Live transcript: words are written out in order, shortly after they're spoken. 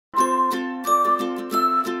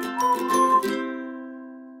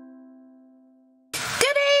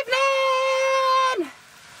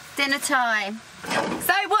dinner time.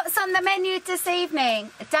 So what's on the menu this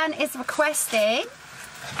evening? Dan is requesting,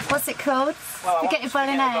 what's it called? Well, Spaghetti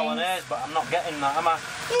bolognese. But I'm not getting that, am I?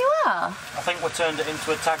 You are? I think we turned it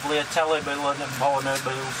into a tagliatelle bolognese.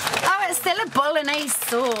 Oh, it's still a bolognese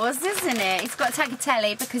sauce, isn't it? It's got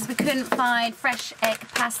tagliatelle because we couldn't find fresh egg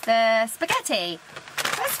pasta spaghetti.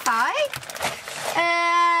 That's fine.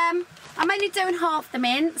 I'm only doing half the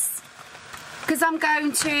mince because I'm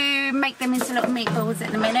going to make them into little meatballs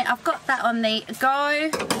in a minute. I've got that on the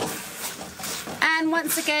go. And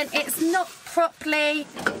once again, it's not properly,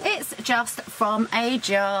 it's just from a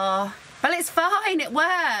jar. Well, it's fine, it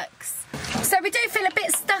works. So we do feel a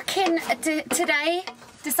bit stuck in today,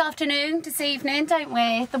 this afternoon, this evening, don't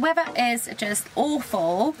we? The weather is just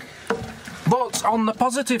awful. But on the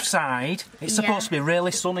positive side, it's supposed to be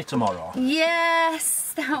really sunny tomorrow.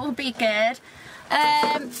 Yes, that will be good.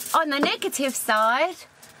 On the negative side,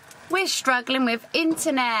 we're struggling with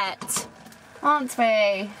internet, aren't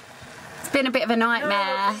we? It's been a bit of a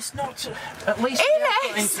nightmare. No, it's not. At least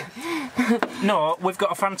it is. No, we've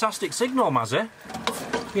got a fantastic signal, Mazzy.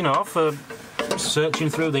 You know, for searching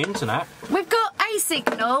through the internet. We've got a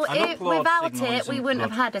signal. Without it, we wouldn't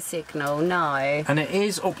have had a signal, no. And it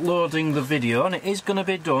is uploading the video, and it is going to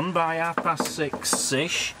be done by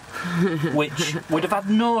 6:30ish, which we'd have had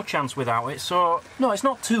no chance without it. So, no, it's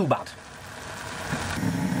not too bad.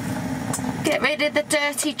 Get rid of the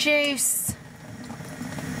dirty juice.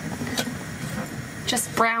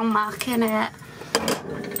 Just brown muck in it.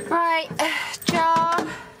 Right, jar.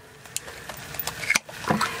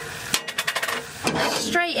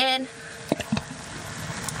 Straight in.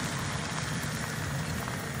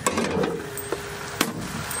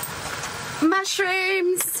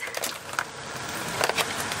 Mushrooms.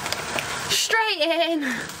 Straight in.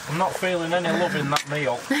 I'm not feeling any love in that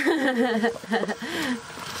meal.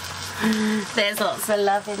 There's lots of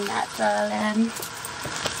love in that, darling.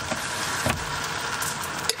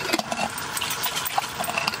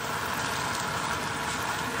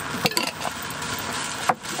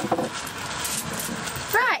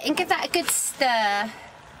 And give that a good stir.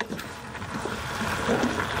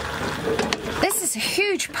 This is a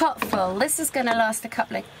huge pot full. This is going to last a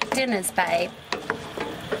couple of dinners, babe.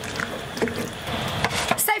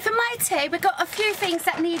 So for my tea, we've got a few things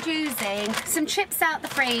that need using. Some chips out the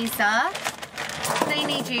freezer. They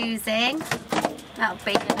need using. That'll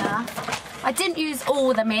be enough. I didn't use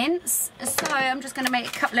all the mince, so I'm just going to make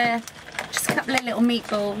a couple of little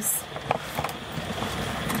meatballs.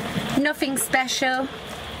 Nothing special.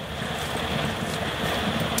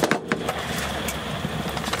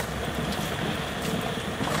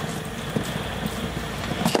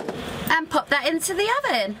 And pop that into the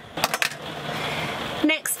oven.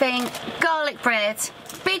 Next thing, garlic bread.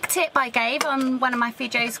 Big tip I gave on one of my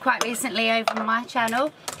videos quite recently over on my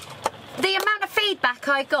channel. The amount of feedback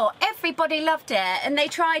I got, everybody loved it, and they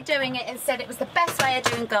tried doing it and said it was the best way of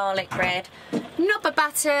doing garlic bread. Knob of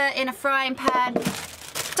butter in a frying pan.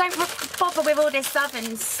 Don't bother with all this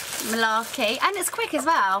oven malarkey, and it's quick as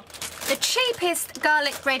well. The cheapest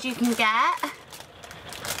garlic bread you can get.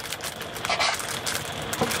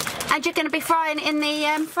 And you're going to be frying in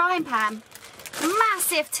the frying pan.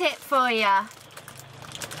 Massive tip for you.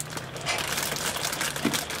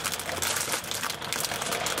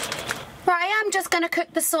 Right, I'm just going to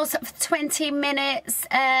cook the sauce up for 20 minutes.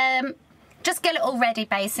 Just get it all ready,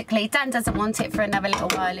 basically. Dan doesn't want it for another little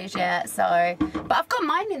while as yet, so... But I've got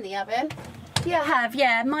mine in the oven. Yeah, I have.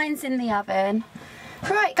 Yeah, mine's in the oven.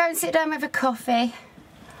 Right, go and sit down with a coffee.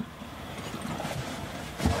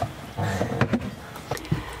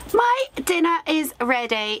 My dinner is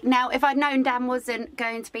ready. Now, if I'd known Dan wasn't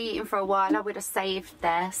going to be eating for a while, I would have saved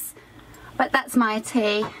this. But that's my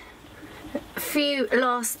tea. A few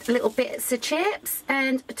last little bits of chips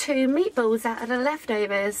and 2 meatballs out of the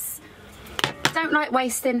leftovers. Don't like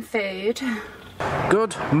wasting food.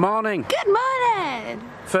 Good morning. Good morning.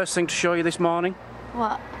 First thing to show you this morning.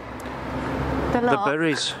 What? The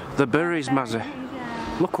berries. The berries, Mazzy.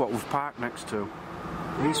 Yeah. Look what we've parked next to.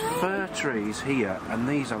 These fir trees here, and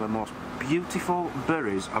these are the most beautiful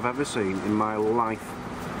berries I've ever seen in my life.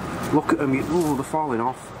 Look at them, ooh, they're falling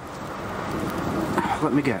off.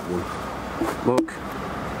 Let me get one. Look,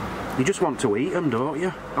 you just want to eat them, don't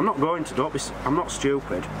you? I'm not going to, I'm not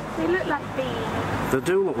stupid. They look like bees. They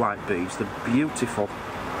do look like bees, they're beautiful.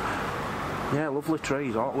 Yeah, lovely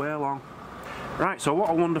trees all the way along. Right, so what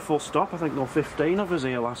a wonderful stop. I think there were 15 of us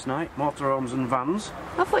here last night, motorhomes and vans.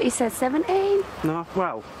 I thought you said 17. No,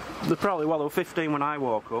 well, there were 15 when I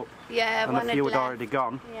woke up. Yeah, and a few had already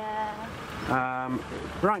gone. Yeah.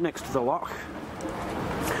 Right next to the lock.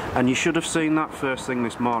 And you should have seen that first thing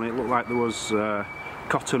this morning. It looked like there was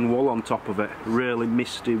cotton wool on top of it. Really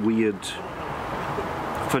misty, weird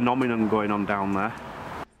phenomenon going on down there.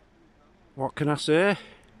 What can I say?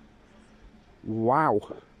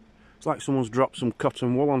 Wow. It's like someone's dropped some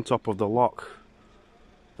cotton wool on top of the lock.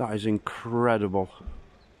 That is incredible.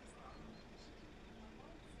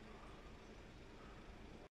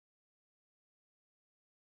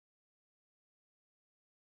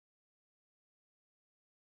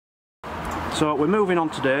 So we're moving on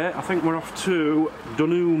today. I think we're off to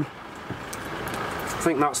Dunoon. I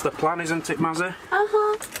think that's the plan, isn't it, Mazzy?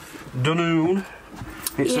 Dunoon.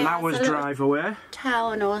 It's an hour's drive away.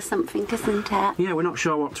 Town or something, isn't it? Yeah, we're not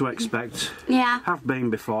sure what to expect. Yeah. Have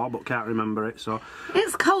been before, but can't remember it, so...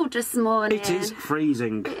 It's cold this morning. It is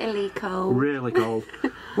freezing. Really cold. Really cold.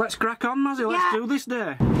 Let's crack on, Mazzy. Let's do this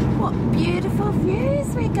day. What beautiful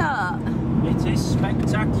views we got. It is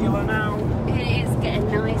spectacular now. It is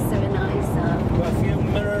getting nicer and nicer. Got a few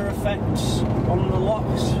mirror effects on the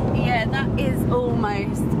locks. Yeah, that is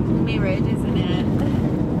almost mirrored, isn't it?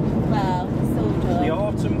 Well, sort of. The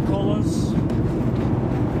autumn colours.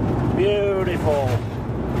 Beautiful.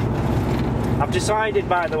 I've decided,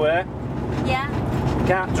 by the way. Yeah?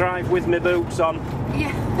 Can't drive with my boots on.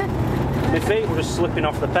 Yeah. My feet were just slipping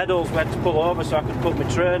off the pedals. We had to pull over so I could put my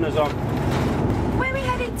trainers on. Where are we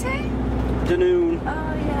headed to? Dunoon.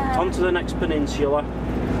 Oh, yeah. Onto the next peninsula.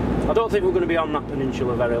 I don't think we're going to be on that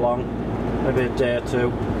peninsula very long. Maybe a day or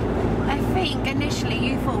two. I think initially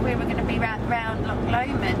you thought we were going to be round Loch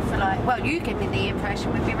Lomond for like, well, you gave me the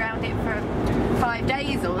impression we'd be round it for 5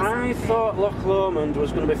 days or something. I thought Loch Lomond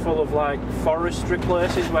was going to be full of like forestry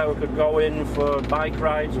places where we could go in for bike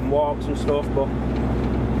rides and walks and stuff, but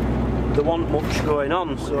there wasn't much going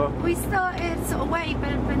on, so... We started sort of way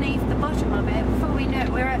beneath the bottom of it. Before we knew it,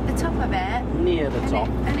 we were at the top of it. Near the top.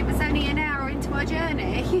 And it was only an hour into our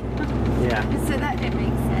journey. Yeah. So that didn't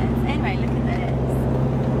make sense. Anyway, look at this.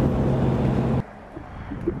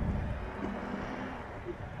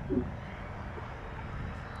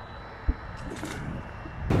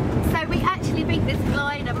 So we actually think this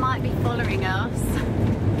glider might be following us.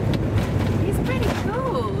 He's pretty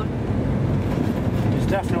cool. He's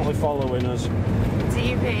definitely following us. Do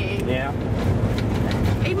you think? Yeah.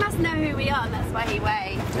 He must know who we are, and that's why he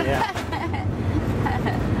waved. Yeah.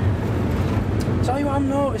 Tell you what I'm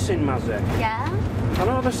noticing, Mazzy. Yeah? I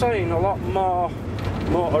know they're saying a lot more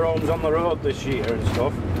motorhomes on the road this year and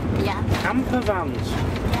stuff. Yeah. Camper vans.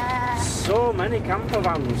 Yeah. So many camper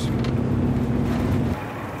vans.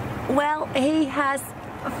 Well, he has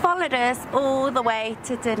followed us all the way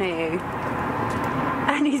to Dunoon.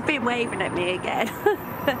 And he's been waving at me again.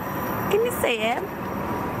 Can you see him?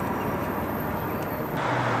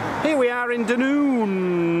 Here we are in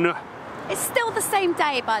Dunoon. It's still the same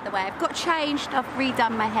day, by the way. I've got changed, I've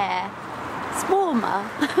redone my hair. It's warmer.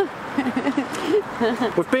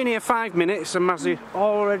 We've been here 5 minutes and Mazzy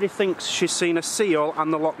already thinks she's seen a seal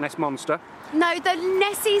and the Loch Ness Monster. No, the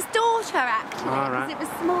Nessie's daughter, actually. All right. Because it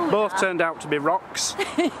was smaller. Both turned out to be rocks.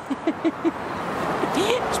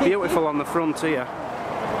 It's beautiful on the front here.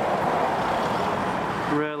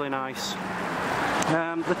 Really nice.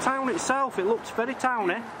 The town itself, it looks very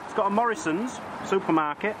towny. It's got a Morrison's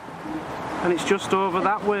supermarket and it's just over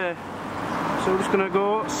that way. So we're just going to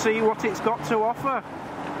go see what it's got to offer.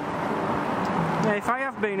 Yeah, if I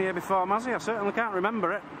have been here before, Mazzy, I certainly can't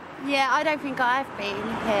remember it. Yeah, I don't think I've been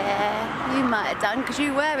here. You might have done, because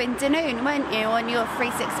you were in Dunoon, weren't you, on your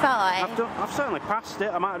 365? I've certainly passed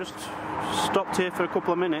it. I might have just stopped here for a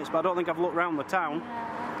couple of minutes, but I don't think I've looked round the town.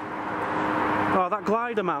 Oh, that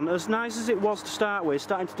glider, man, as nice as it was to start with,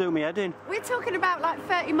 starting to do me head in. We're talking about like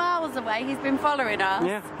 30 miles away. He's been following us.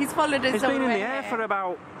 Yeah. He's followed us He's been in the air for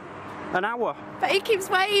about an hour. But he keeps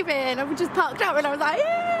waving, and we just parked up and I was like,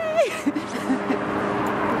 yay!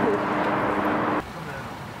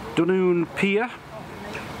 Dunoon Pier.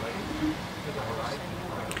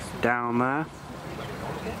 Down there.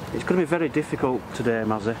 It's going to be very difficult today,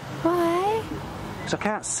 Mazzy. Why? Because I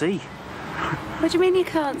can't see. What do you mean you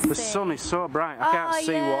can't see? The sun is so bright, I can't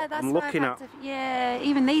see what I'm looking at. Yeah,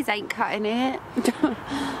 even these ain't cutting it.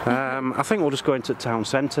 I think we'll just go into the town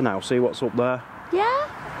centre now, see what's up there. Yeah?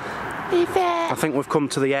 I think we've come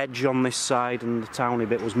to the edge on this side and the towny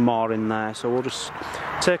bit was more in there, so we'll just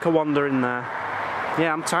take a wander in there.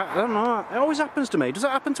 Yeah, I'm tired. I don't know, it always happens to me. Does it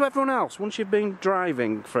happen to everyone else? Once you've been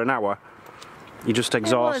driving for an hour, you're just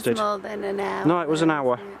exhausted. It was more than an hour. No, it was an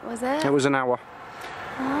hour. Was it? It was an hour.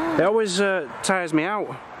 Oh. It always tires me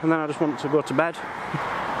out and then I just want to go to bed.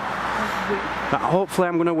 But hopefully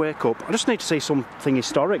I'm going to wake up. I just need to see something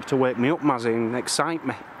historic to wake me up, Mazzy, and excite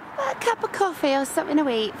me. A cup of coffee or something to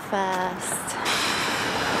eat first.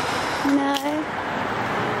 No?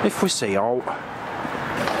 If we see out.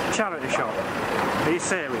 Charity shop. Are you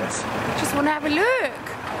serious? Just want to have a look.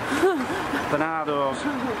 Bernardo's.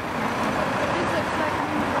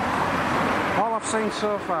 All I've seen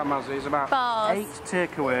so far, Mazzy, is about Bars. 8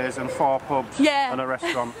 takeaways and 4 pubs Yeah. and a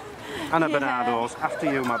restaurant. And a Yeah. Bernardo's.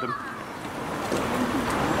 After you, madam.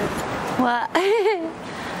 What?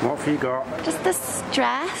 What have you got? Just this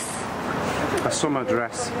dress. A summer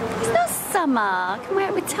dress. It's not summer. I can wear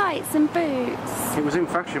it with tights and boots. It was in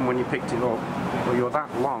fashion when you picked it up. But you're that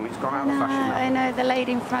long, it's gone out of fashion now. I know, the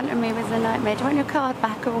lady in front of me was a nightmare. Do you want your card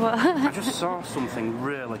back or what? I just saw something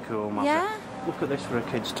really cool, Mazzy. Yeah? Look at this for a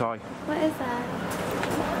kid's toy. What is that?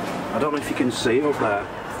 I don't know if you can see it up there.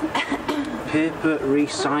 Paper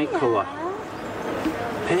recycler.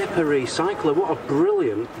 Paper recycler. What a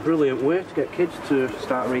brilliant, brilliant way to get kids to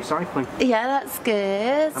start recycling. Yeah, that's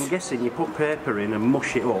good. I'm guessing you put paper in and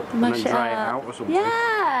mush it up and then dry it out or something.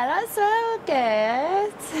 Yeah, that's so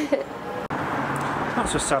good.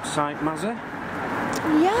 That's a sad sight, Mazzy.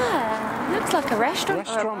 Yeah, looks like a restaurant.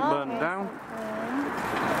 The restaurant burned down.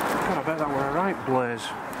 God, I bet that were a right blaze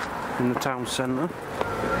in the town centre.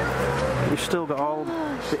 You've still got all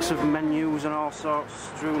bits of menus and all sorts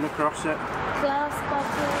strewn across it. Glass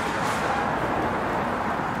bottles.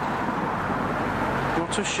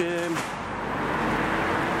 What a shame.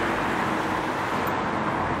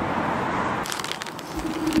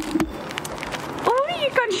 Oh,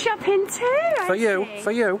 you've gone shopping too, For you.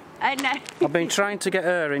 I know. I've been trying to get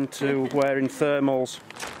her into wearing thermals.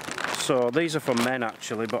 So these are for men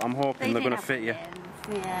actually, but I'm hoping they're going to fit you.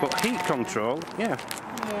 Yeah. But heat control, yeah.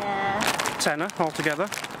 Yeah. Tenner altogether.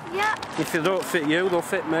 Yeah. If they don't fit you, they'll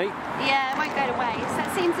fit me. Yeah, it won't go to waste.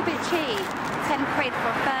 That seems a bit cheap. 10 quid for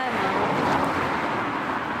a thermal.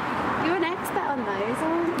 You're an expert on those,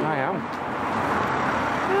 aren't you? I am.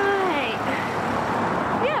 Right.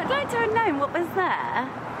 Yeah, I'd like to have known what was there.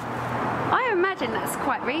 I imagine that's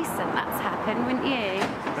quite recent that's happened, wouldn't you?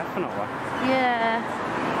 Definitely. Yeah.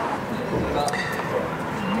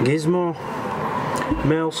 Gizmo.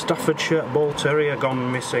 Male Staffordshire Bull Terrier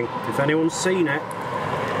gone missing. If anyone's seen it,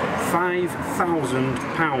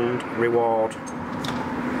 £5,000 reward.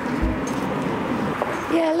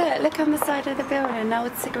 Yeah, look on the side of the building, an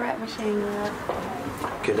old cigarette machine.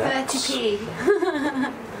 Cadets. 30p.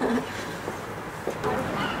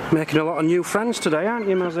 Making a lot of new friends today, aren't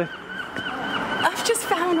you, Mazzy? I've just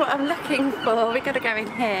found what I'm looking for. We've got to go in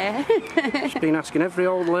here. Just been asking every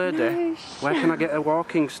old lady, where can I get a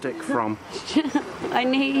walking stick from? I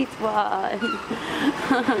need one.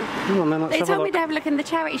 Come on then, let's They have a told me look. to have a look in the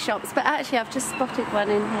charity shops, but actually I've just spotted one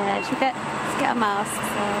in here. Let's get a mask.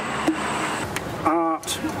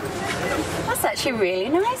 Art. That's actually really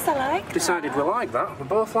nice, I like that. Decided we like that. We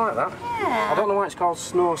both like that. Yeah. I don't know why it's called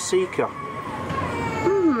Snow Seeker.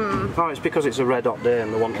 Oh, it's because it's a red hot day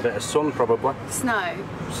and they want a bit of sun, probably. Snow.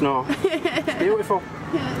 Snow. It's beautiful.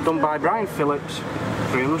 Done by Brian Phillips.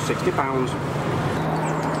 £360.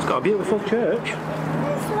 It's got a beautiful church.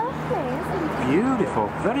 It's lovely, isn't it? Beautiful.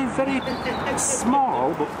 Very, very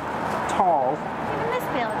small, but tall. Even this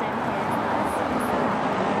building here.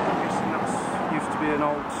 I'm guessing that used to be an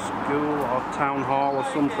old school or town hall or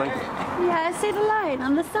something. Yeah, see the line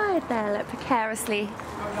on the side there, look, precariously.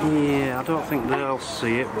 Yeah, I don't think they'll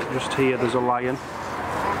see it, but just here there's a lion.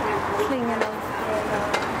 Clinging on.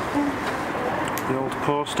 The old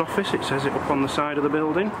post office, it says it up on the side of the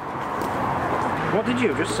building. What did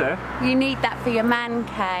you just say? You need that for your man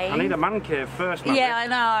cave. I need a man cave first, man. Yeah, I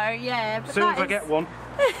know, yeah. But As soon as I that get is- one.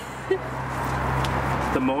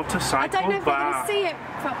 The motorcycle I don't know if bar. you're going to see it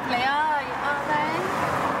properly, are they?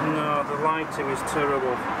 No, the lighting is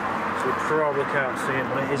terrible. So you probably can't see it,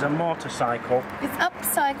 but it is a motorcycle It's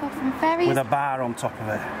upcycled from various with a bar on top of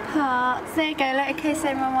it. parts. There you go, like, in case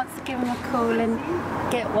anyone wants to give them a call and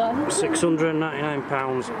get one.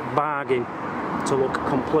 £699 bargain to look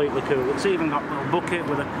completely cool. It's even got a little bucket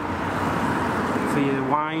with a for your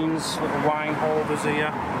wines, little wine holders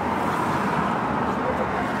here.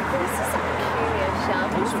 This is a curious shop.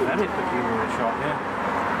 It's a very peculiar shop, yeah.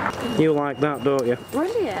 You like that, don't you?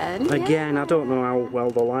 Brilliant. Again, yeah. I don't know how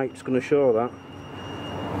well the light's going to show that,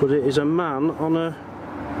 but it is a man on a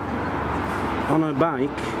bike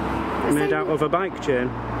made out of a bike chain.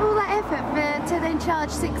 All that effort to then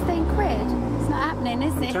charge 16 quid. It's not happening,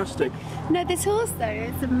 is it? Fantastic. No, this horse though,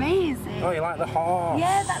 it's amazing. Oh, you like the horse?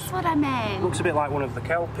 Yeah, that's what I meant. Looks a bit like one of the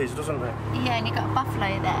Kelpies, doesn't it? Yeah, and you got a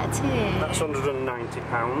buffalo there too. That's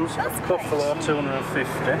 £190. That's quite Buffalo, cheap.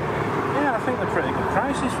 £250. Yeah, I think they're pretty good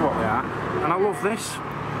prices for what they are. And I love this.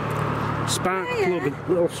 Spark plug,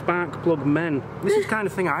 little spark plug men. This is the kind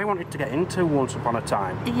of thing I wanted to get into once upon a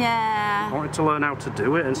time. I Yeah. wanted to learn how to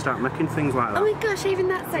do it and start making things like that. Oh my gosh, even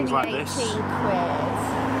that's Things only like 18 this. quid.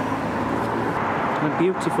 A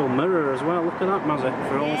beautiful mirror as well. Look at that, Mazzy,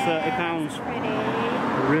 for only £30. Pretty.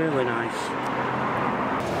 Really nice.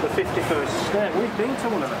 The 51st State. We've been to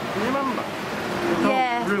one of them. Can you remember?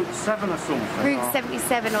 Yeah. Route 7 or something. Route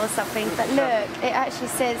 77 or something. But look, it actually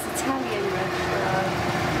says Italian restaurant.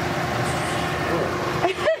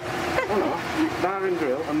 Oh no. Bar and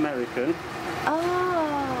Grill, American.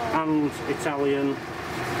 Oh. And Italian.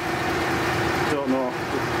 Don't know.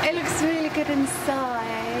 It looks really good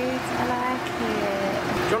inside. I like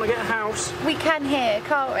it. Do you want to get a house? We can here,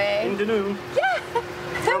 can't we? In Dunoon? Yeah.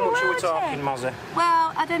 How much are we talking, Mazzy?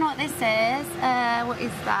 Well, I don't know what this is. What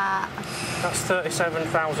is that? That's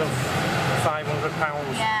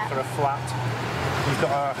 £37,500 for a flat. You've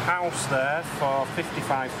got a house there for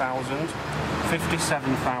 55,000,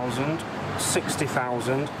 57,000,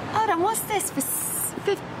 60,000. Hold on, what's this for?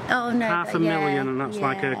 Oh no, Half a million, and that's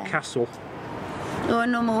like a castle. Or a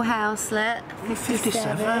normal house, let.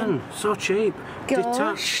 57, so cheap. Gosh.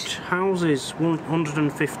 Detached houses,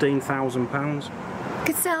 £115,000.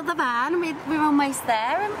 Could sell the van. We're almost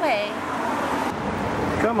there, aren't we?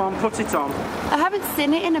 Come on, put it on. I haven't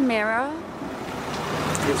seen it in a mirror.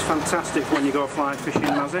 It's fantastic when you go fly fishing,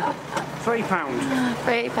 Mazzy. £3.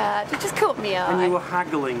 Very bad. It just caught me out. And you were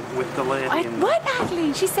haggling with the lady. I weren't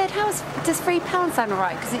haggling. She said, does £3 sound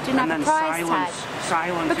alright? Because it didn't have a price tag.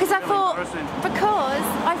 Silence. Because I thought,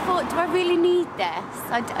 do I really need this?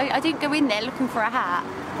 I didn't go in there looking for a hat.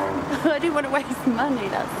 I didn't want to waste money,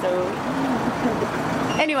 that's all.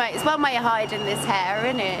 Anyway, it's one way of hiding this hair,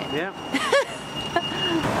 isn't it? Yeah.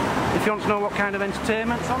 If you want to know what kind of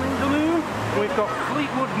entertainment's on in Dunoon, we've got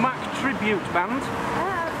Fleetwood Mac Tribute Band,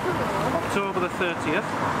 October the 30th,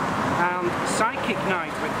 and Psychic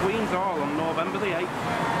Night with Queen's Hall on November the 8th.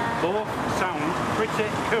 Both sound pretty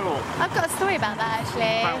cool. I've got a story about that,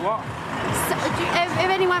 actually. About what? So, if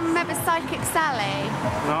anyone remembers Psychic Sally?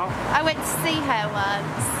 No. I went to see her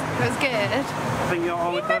once. It was good. I think you're the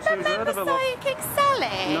only person who's heard of her. Psychic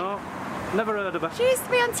Sally? No, never heard of her. She used to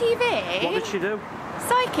be on TV. What did she do?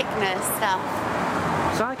 Psychicness stuff.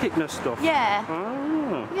 Psychicness stuff? Yeah.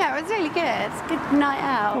 Oh. Yeah, it was really good. It's a good night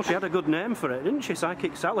out. Well, she had a good name for it, didn't she?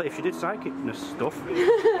 Psychic Sally, if she did psychicness stuff.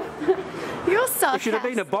 You're sarcastic. If she'd have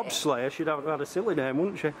been a bobslayer, she'd have had a silly name,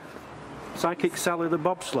 wouldn't she? Psychic Sally the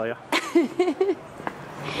bobslayer.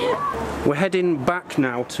 We're heading back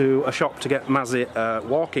now to a shop to get Mazzy a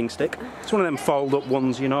walking stick. It's one of them fold-up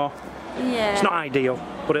ones, you know. Yeah. It's not ideal,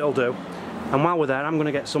 but it'll do. And while we're there, I'm going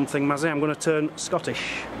to get something, Mazzy. I'm going to turn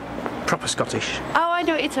Scottish. Proper Scottish. Oh, I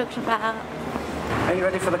know what you're talking about. Are you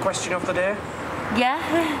ready for the question of the day? Yeah.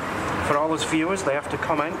 For all us viewers, they have to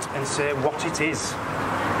comment and say what it is.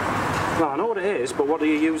 Well, I know what it is, but what do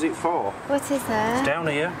you use it for? What is it? It's down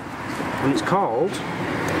here, and it's called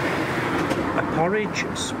a porridge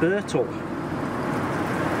spurtle.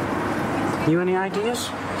 You any ideas?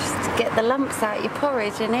 Just to get the lumps out of your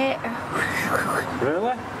porridge, innit?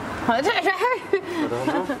 Really? I don't know. I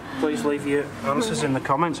don't know. Please leave your answers in the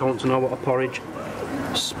comments. I want to know what a porridge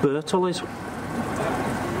spurtle is.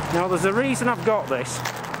 Now, there's a reason I've got this.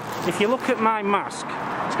 If you look at my mask,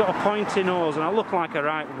 it's got a pointy nose and I look like a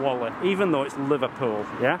right wally, even though it's Liverpool,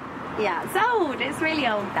 yeah? Yeah, it's old. It's really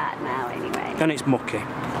old, that now, anyway. And it's mucky.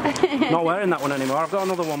 Not wearing that one anymore. I've got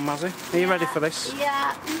another one, Mazzy. Are you ready for this?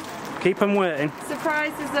 Yeah. Keep them waiting.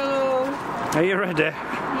 Surprises all. Are you ready?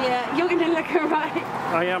 Yeah, you're going to look alright.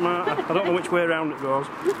 I am. I don't know which way around it goes.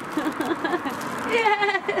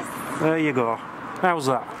 Yes. There you go. How's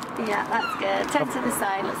that? Yeah, that's good. Turn to the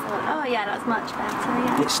side. Oh yeah, that's much better.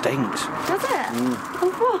 Yeah. It stinks. Does it?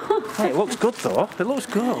 Oh, Hey, it looks good though. It looks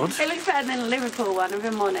good. it looks better than the Liverpool one, if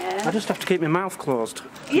I'm honest. I just have to keep my mouth closed.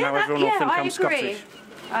 Yeah, now everyone will think I I'm agree. Scottish.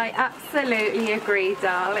 I absolutely agree,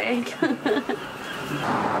 darling.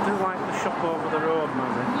 I do like the shop over the road,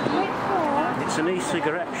 Mazzy. It's an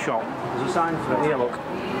e-cigarette shop. There's a sign for it here, look.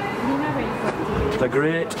 The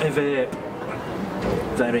Great Vape.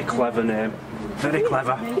 Very clever name. Very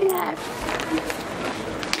clever. Yeah.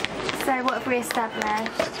 So what have we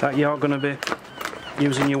established? That you're going to be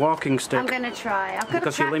using your walking stick. I'm going to try. I've got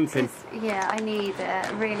Because to you're limping. Yeah, I need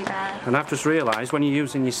it really bad. And I've just realised when you're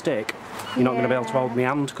using your stick, you're not going to be able to hold my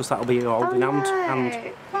hand because that'll be your holding hand.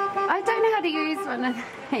 I don't know how to use one of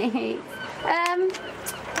these.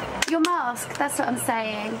 Your mask, that's what I'm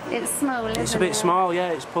saying. It's small, isn't it? It's a bit small,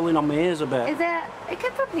 yeah, it's pulling on my ears a bit. Is it? It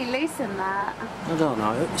could probably loosen that. I don't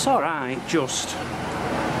know, it's alright, just.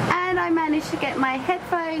 And I managed to get my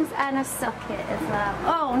headphones and a socket as well.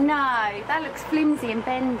 Oh no, that looks flimsy and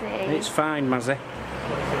bendy. It's fine, Mazzy.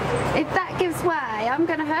 If that gives way, I'm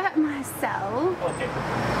going to hurt myself.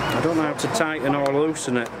 I don't know how to tighten or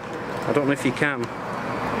loosen it. I don't know if you can.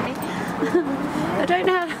 I don't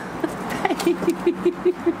know how to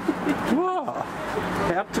What?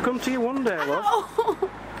 It had to come to you one day, love. Ow.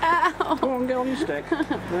 Ow. Go on, get on your stick.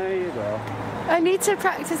 There you go. I need to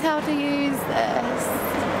practice how to use this.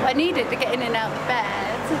 I need it to get in and out of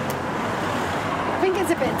bed. I think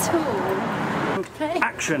it's a bit tall.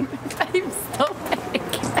 Action! Babe, stop it.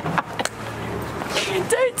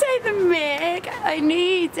 Don't take the mic. I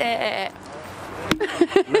need it.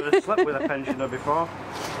 Never slept with a pensioner before.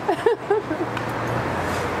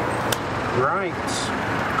 Right.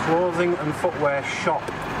 Clothing and footwear shop.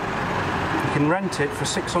 You can rent it for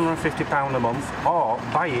 £650 a month or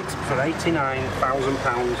buy it for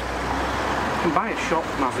 £89,000. You can buy it shop,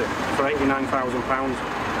 Mazzy, for £89,000.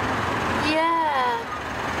 Yeah.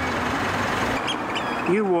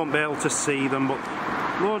 You won't be able to see them, but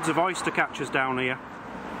loads of oyster catchers down here.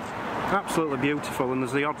 Absolutely beautiful, and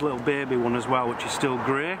there's the odd little baby one as well, which is still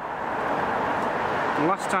grey. And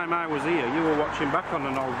last time I was here, you were watching back on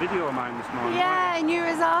an old video of mine this morning. Yeah, and you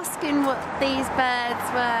was asking what these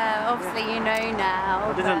birds were. Obviously you know now.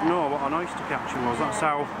 I didn't know what an oyster catcher was. That's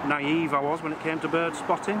how naive I was when it came to bird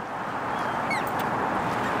spotting.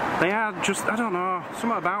 They are just, I don't know,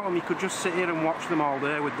 something about them, you could just sit here and watch them all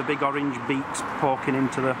day with the big orange beaks poking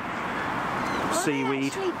into the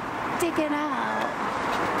seaweed. What are they actually digging out?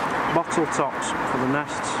 Bottle tops for the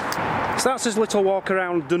nests. So that's his little walk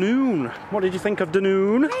around Dunoon. What did you think of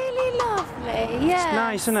Dunoon? Really lovely, yeah. It's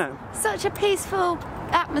nice, isn't it? Such a peaceful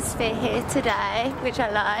atmosphere here today, which I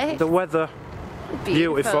like. The weather,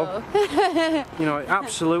 beautiful. Beautiful. You know, it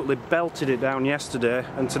absolutely belted it down yesterday,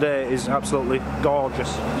 and today is absolutely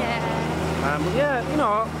gorgeous. Yeah. But yeah, you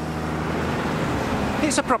know,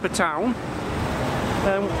 it's a proper town.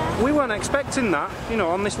 We weren't expecting that, you know,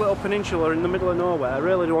 on this little peninsula in the middle of nowhere. I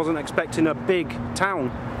really wasn't expecting a big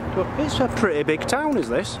town. But it's a pretty big town, is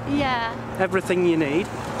this? Yeah. Everything you need.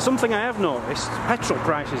 Something I have noticed, petrol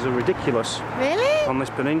prices are ridiculous. Really? On this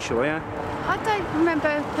peninsula, yeah. I don't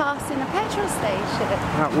remember passing a petrol station.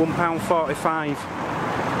 At £1.45,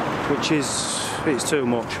 which is, it's too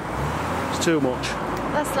much. It's too much.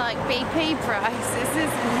 That's like BP prices,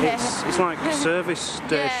 isn't it? It's like service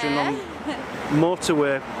station on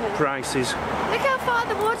motorway prices. Look how far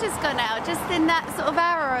the water's gone out, just in that sort of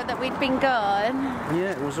hour that we'd been gone.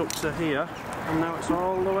 Yeah, it was up to here, and now it's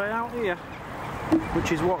all the way out here,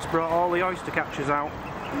 which is what's brought all the oyster catchers out.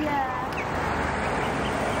 Yeah.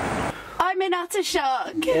 I'm in utter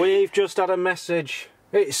shock. We've just had a message.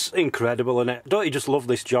 It's incredible, isn't it? Don't you just love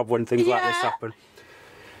this job when things like this happen?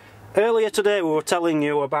 Earlier today we were telling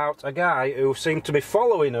you about a guy who seemed to be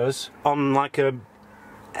following us on like a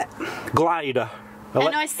glider.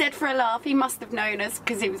 And I said for a laugh, he must have known us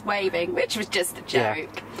because he was waving, which was just a joke.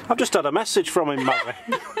 Yeah. I've just had a message from him, Mary.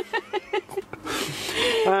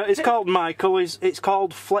 It's called Michael. He's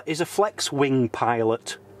a flex wing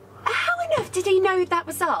pilot. How on earth did he know that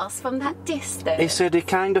was us from that distance? He said he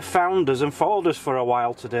kind of found us and followed us for a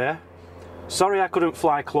while today. Sorry I couldn't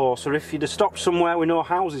fly closer. If you'd have stopped somewhere with no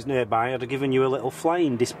houses nearby, I'd have given you a little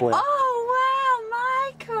flying display. Oh wow,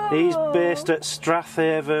 Michael! He's based at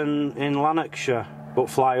Strathaven in Lanarkshire, but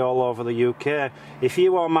fly all over the UK. If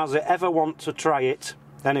you or Mazzy ever want to try it,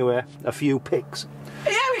 anyway, a few pics.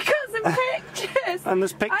 Yeah, we got some pictures. And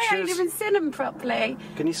there's pictures. I ain't even seen them properly.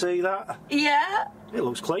 Can you see that? Yeah. It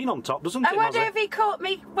looks clean on top, doesn't it, I wonder Mazzy? if he caught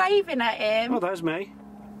me waving at him. Oh, there's me.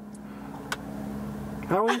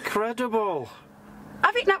 How incredible.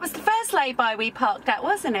 I think that was the first lay-by we parked at,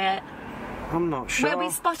 wasn't it? I'm not sure. Where we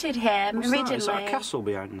spotted him originally. Is that a castle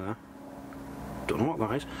behind there? Don't know what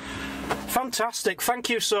that is. Fantastic. Thank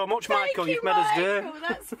you so much, Michael. You've made us day.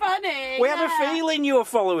 That's funny. We had a feeling you were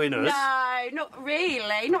following us. No, not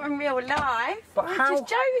really. Not in real life. But I'm how,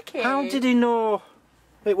 just joking. How did he know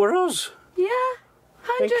it were us? Yeah.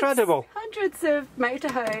 Incredible. Hundreds of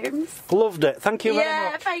motorhomes. Loved it. Thank you very Yeah,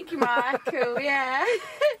 much. thank you, Michael. Yeah.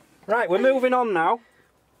 Right, we're moving on now.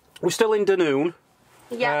 We're still in Dunoon.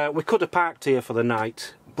 Yeah. We could have parked here for the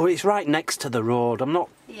night, but it's right next to the road. I'm not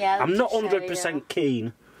 100%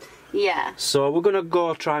 keen. Yeah. So we're going to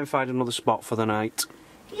go try and find another spot for the night.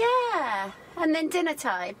 Yeah. And then dinner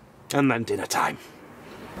time. And then dinner time.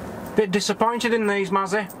 Bit disappointed in these,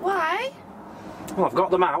 Mazzy. Why? Well, I've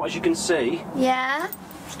got them out, as you can see. Yeah.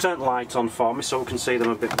 Just turn the lights on for me so we can see them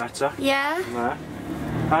a bit better. Yeah. There.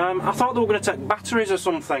 I thought they were going to take batteries or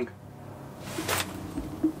something.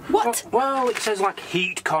 What? Well, it says like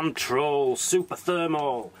heat control, super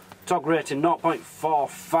thermal, tog rating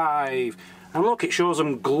 0.45. And look, it shows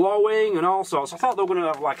them glowing and all sorts. I thought they were going to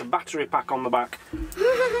have like a battery pack on the back.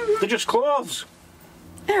 They're just clothes.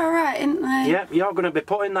 Alright, wet, isn't they? Yep, you're going to be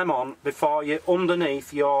putting them on before you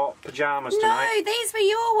underneath your pyjamas tonight. No, these were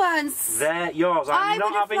your ones. They're yours. I'm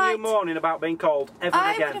not having you moaning about being cold ever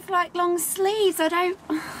again. I would have liked long sleeves. I don't...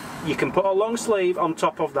 You can put a long sleeve on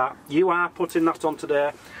top of that. You are putting that on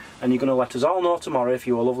today, and you're going to let us all know tomorrow if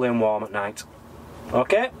you are lovely and warm at night.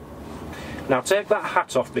 Okay? Now take that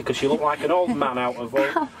hat off because you look like an old man out of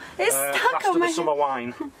it's stuck last on of my the summer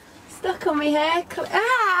wine. Stuck on my hair.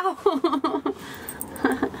 Ow!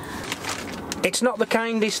 It's not the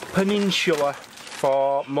kindest peninsula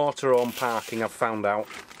for motorhome parking, I've found out.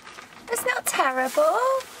 It's not terrible.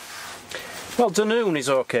 Well, Dunoon is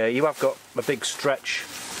okay. You have got a big stretch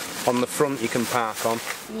on the front you can park on.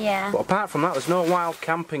 Yeah. But apart from that, there's no wild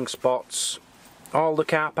camping spots. All the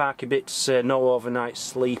car parky bits say no overnight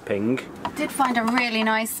sleeping. I did find a really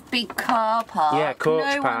nice big car park. Yeah,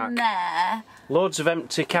 coach no park. One there. Loads of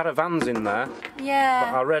empty caravans in there.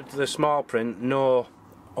 Yeah. But I read the small print, no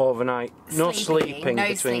overnight, no sleeping no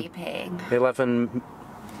between sleeping.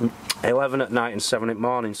 11 at night and 7 in the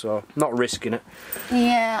morning, so not risking it.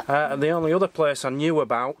 Yeah. And the only other place I knew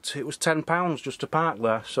about, it was £10 just to park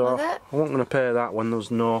there, so I wasn't going to pay that when there was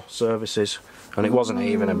no services, and it wasn't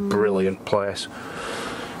even a brilliant place.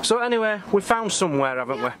 So anyway, we found somewhere,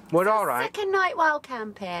 haven't we? We're alright. Second night while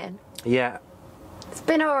camping. Yeah. It's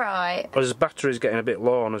been alright. But his battery's getting a bit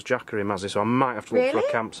low on his Jackery Mazzy, so I might have to look for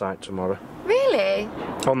a campsite tomorrow. Really?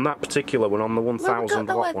 On that particular one, on the 1000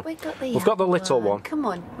 watt one. We've got the little one. Come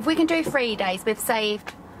on. If we can do 3 days, we've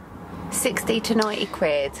saved 60 to 90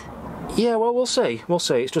 quid. Yeah, well, we'll see. We'll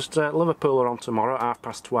see. It's just Liverpool are on tomorrow at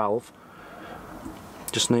 12:30.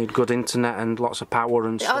 Just need good internet and lots of power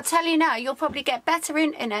and stuff. I'll tell you now, you'll probably get better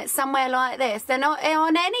internet somewhere like this. They're not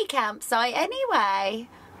on any campsite anyway.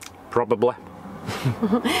 Probably.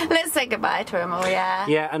 Let's say goodbye to him all, yeah?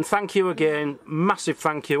 Yeah, and thank you again. Massive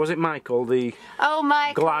thank you. Was it Michael, the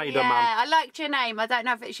glider man? I liked your name. I don't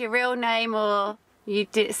know if it's your real name or you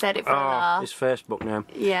said it for a laugh. His Facebook name.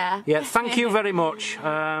 Yeah. Yeah, thank you very much.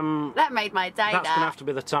 That made my day, That's going to have to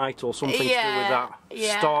be the title, something to do with that.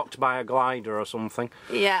 Yeah. Stalked by a glider or something.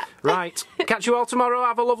 Yeah. Right, catch you all tomorrow.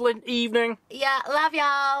 Have a lovely evening. Yeah, love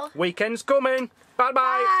y'all. Weekend's coming. Bye-bye.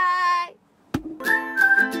 Bye.